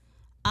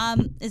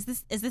Is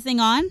this thing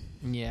on?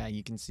 Yeah,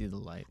 you can see the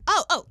light.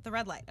 Oh, the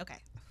red light. Okay.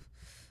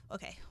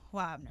 Okay.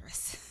 Wow, I'm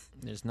nervous.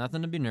 There's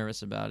nothing to be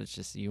nervous about. It's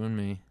just you and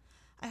me.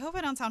 I hope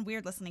I don't sound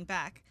weird listening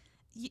back.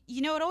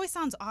 You know, it always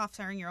sounds off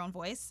hearing your own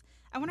voice.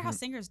 I wonder how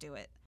singers do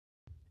it.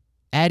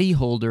 Addie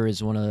Holder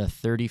is one of the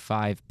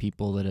 35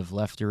 people that have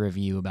left a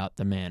review about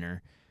the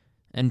Manor,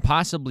 and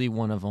possibly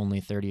one of only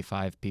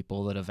 35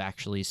 people that have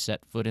actually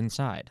set foot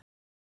inside.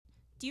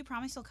 Do you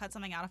promise you'll cut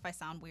something out if I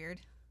sound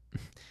weird?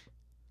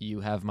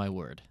 You have my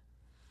word.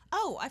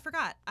 Oh, I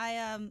forgot.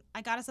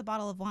 I got us a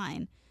bottle of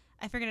wine.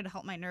 I figured it'd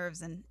help my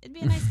nerves, and it'd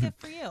be a nice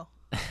gift for you.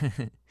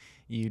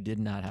 You did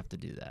not have to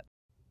do that.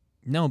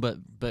 No, but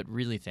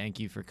really thank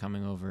you for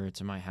coming over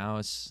to my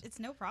house. It's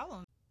no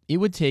problem. It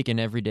would take an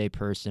everyday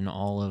person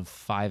all of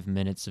 5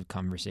 minutes of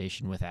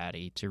conversation with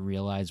Addie to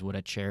realize what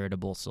a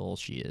charitable soul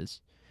she is.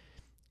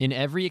 In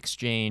every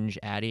exchange,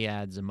 Addie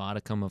adds a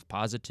modicum of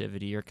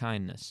positivity or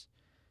kindness.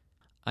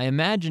 I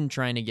imagine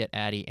trying to get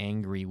Addie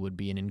angry would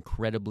be an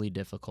incredibly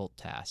difficult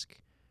task.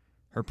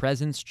 Her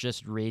presence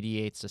just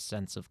radiates a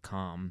sense of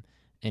calm,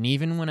 and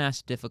even when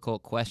asked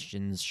difficult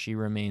questions, she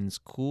remains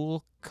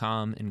cool,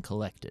 calm, and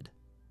collected.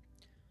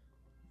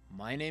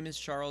 My name is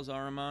Charles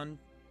Aramon,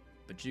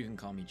 but you can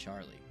call me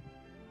Charlie.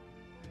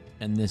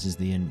 And this is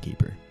the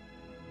Innkeeper.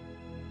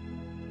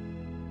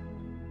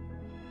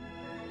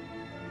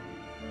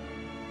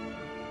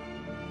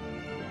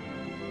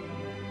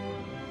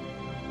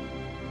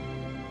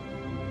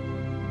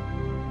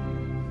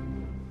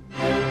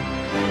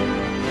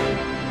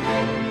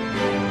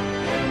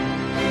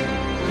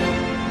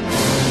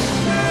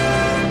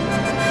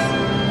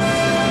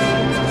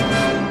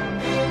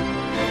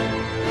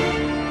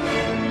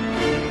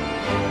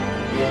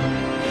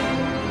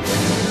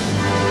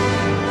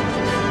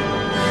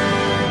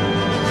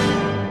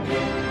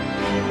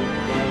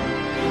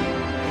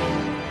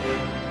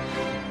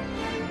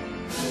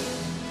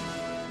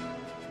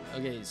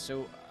 Okay,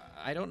 so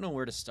I don't know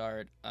where to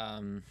start.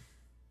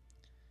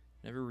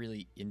 Never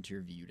really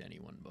interviewed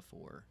anyone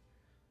before.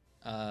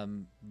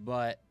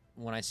 But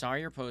when I saw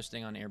your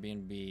posting on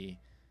Airbnb,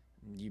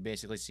 you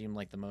basically seemed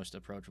like the most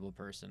approachable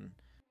person.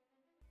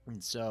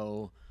 And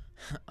so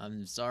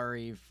I'm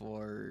sorry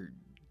for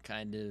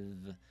kind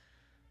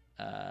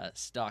of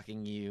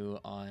stalking you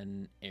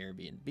on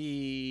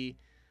Airbnb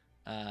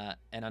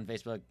and on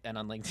Facebook and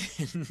on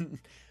LinkedIn.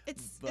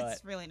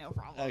 It's really no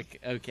problem.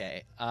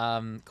 Okay.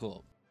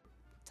 Cool.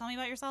 Tell me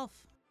about yourself.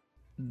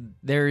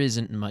 There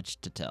isn't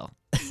much to tell.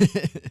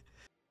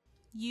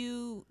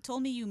 You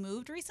told me you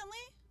moved recently?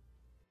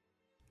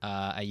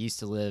 I used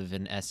to live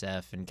in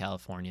SF in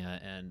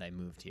California, and I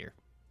moved here.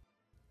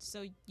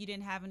 So you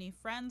didn't have any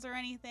friends or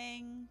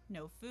anything?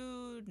 No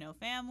food, no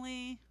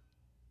family?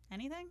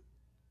 Anything?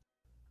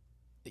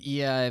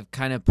 Yeah, I've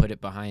kind of put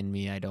it behind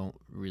me. I don't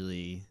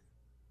really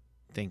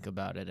think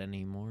about it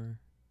anymore.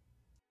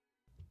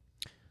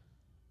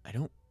 I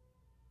don't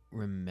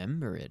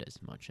remember it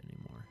as much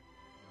anymore.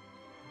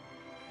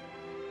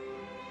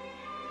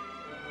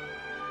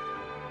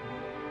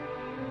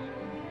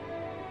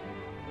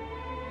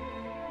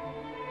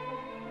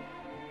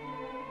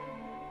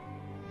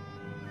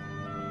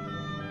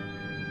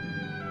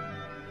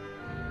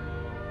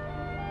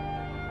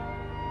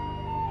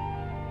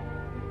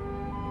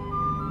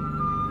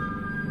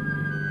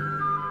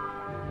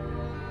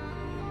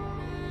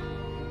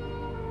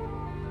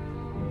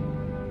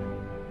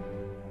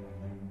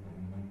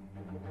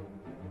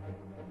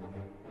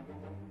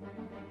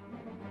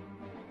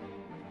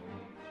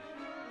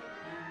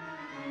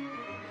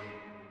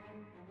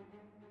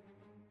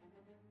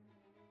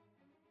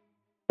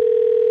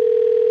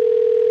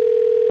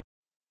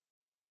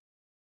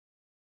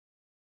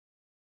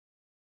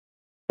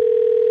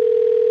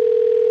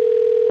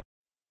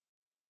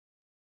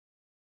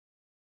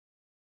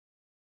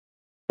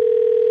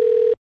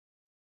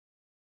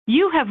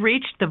 You have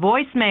reached the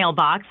voicemail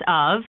box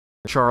of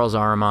Charles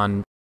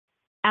Aramon.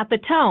 At the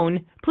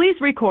tone, please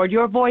record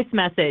your voice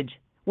message.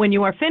 When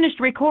you are finished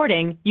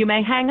recording, you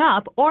may hang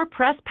up or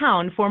press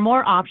pound for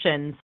more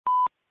options.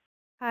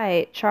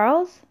 Hi,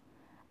 Charles?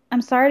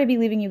 I'm sorry to be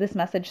leaving you this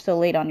message so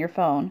late on your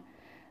phone,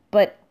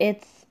 but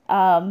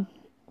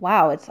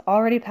wow, it's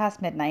already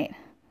past midnight.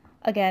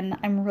 Again,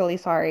 I'm really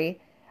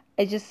sorry.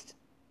 I just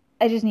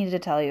needed to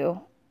tell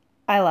you.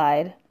 I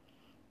lied.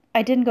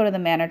 I didn't go to the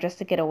manor just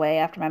to get away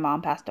after my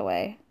mom passed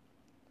away.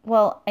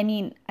 Well, I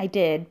mean, I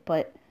did,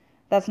 but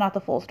that's not the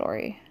full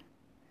story.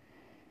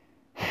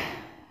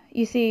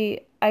 You see,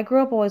 I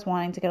grew up always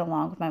wanting to get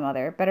along with my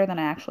mother better than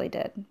I actually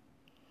did.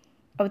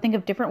 I would think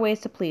of different ways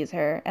to please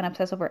her and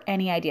obsess over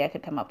any idea I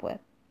could come up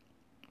with.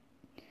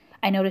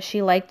 I noticed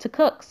she liked to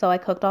cook, so I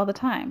cooked all the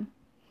time.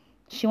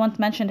 She once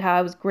mentioned how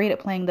I was great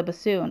at playing the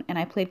bassoon, and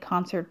I played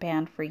concert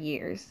band for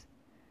years.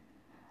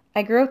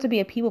 I grew up to be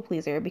a people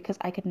pleaser because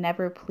I could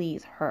never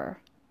please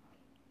her.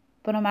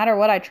 But no matter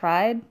what I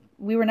tried,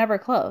 we were never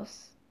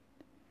close.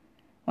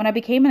 When I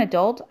became an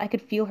adult, I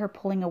could feel her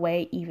pulling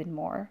away even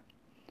more.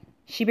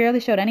 She barely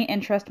showed any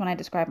interest when I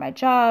described my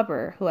job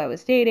or who I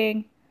was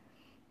dating.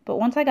 But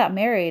once I got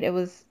married, it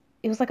was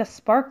like a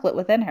spark lit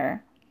within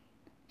her.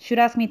 She would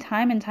ask me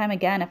time and time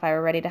again if I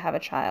were ready to have a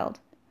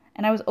child,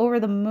 and I was over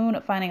the moon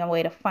at finding a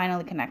way to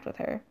finally connect with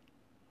her.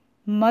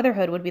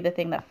 Motherhood would be the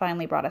thing that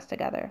finally brought us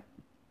together.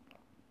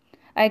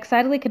 I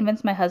excitedly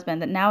convinced my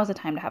husband that now is the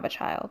time to have a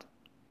child,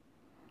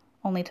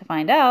 only to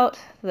find out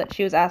that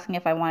she was asking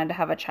if I wanted to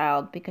have a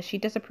child because she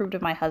disapproved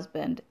of my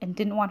husband and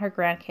didn't want her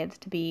grandkids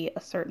to be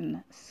a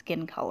certain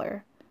skin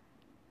color.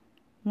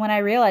 When I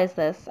realized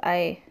this,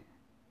 I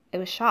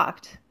was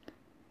shocked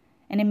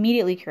and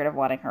immediately cured of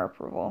wanting her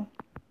approval.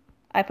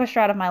 I pushed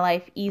her out of my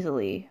life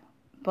easily,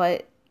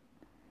 but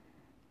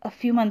a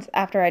few months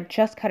after I'd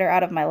just cut her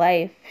out of my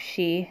life,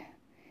 she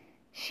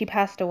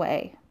passed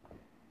away.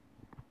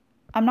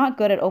 I'm not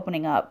good at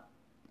opening up,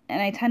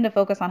 and I tend to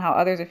focus on how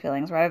others are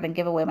feeling rather than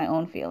give away my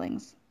own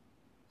feelings.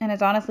 And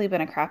it's honestly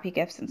been a crappy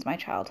gift since my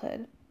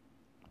childhood.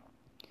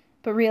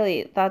 But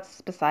really,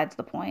 that's besides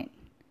the point.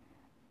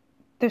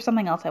 There's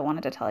something else I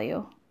wanted to tell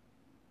you.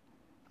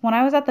 When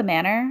I was at the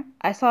Manor,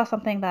 I saw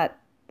something that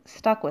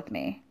stuck with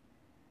me.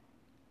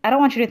 I don't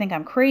want you to think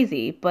I'm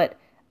crazy, but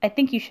I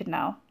think you should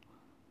know.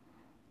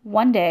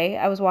 One day,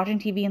 I was watching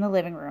TV in the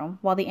living room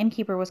while the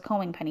innkeeper was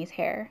combing Penny's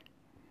hair.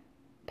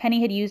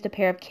 Penny had used a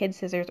pair of kid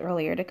scissors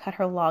earlier to cut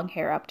her long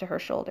hair up to her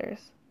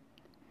shoulders.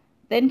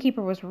 The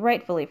innkeeper was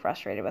rightfully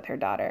frustrated with her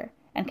daughter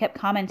and kept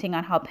commenting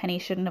on how Penny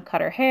shouldn't have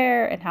cut her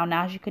hair and how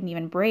now she couldn't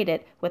even braid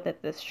it with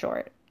it this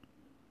short.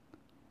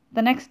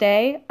 The next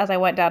day, as I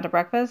went down to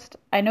breakfast,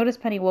 I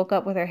noticed Penny woke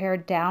up with her hair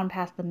down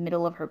past the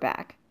middle of her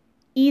back,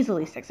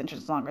 easily 6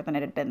 inches longer than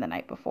it had been the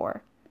night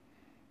before.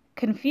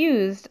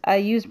 Confused, I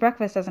used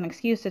breakfast as an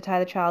excuse to tie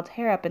the child's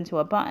hair up into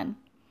a bun,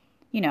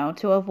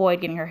 to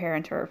avoid getting her hair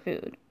into her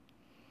food.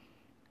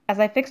 As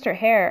I fixed her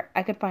hair,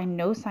 I could find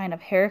no sign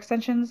of hair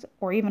extensions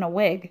or even a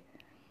wig.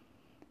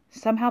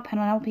 Somehow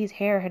Penelope's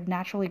hair had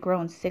naturally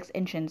grown 6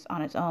 inches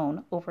on its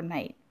own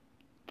overnight,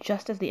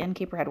 just as the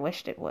innkeeper had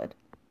wished it would.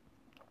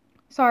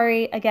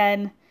 Sorry,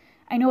 again,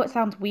 I know it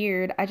sounds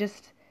weird, I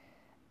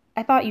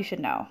thought you should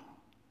know.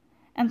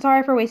 And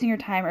sorry for wasting your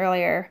time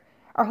earlier.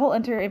 Our whole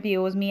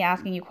interview was me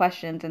asking you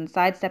questions and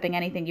sidestepping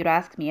anything you'd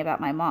ask me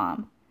about my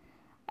mom.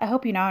 I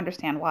hope you now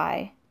understand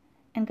why.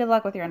 And good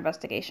luck with your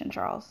investigation,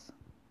 Charles.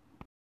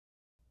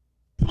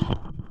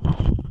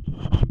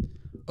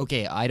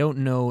 Okay, I don't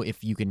know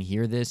if you can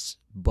hear this,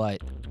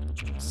 but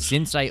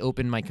since I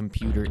opened my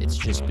computer, it's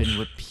just been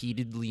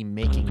repeatedly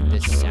making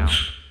this sound.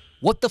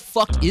 What the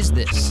fuck is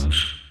this?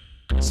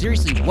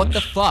 Seriously, what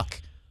the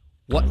fuck?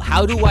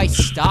 How do I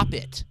stop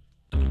it?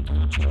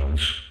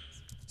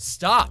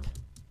 Stop!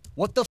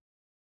 What the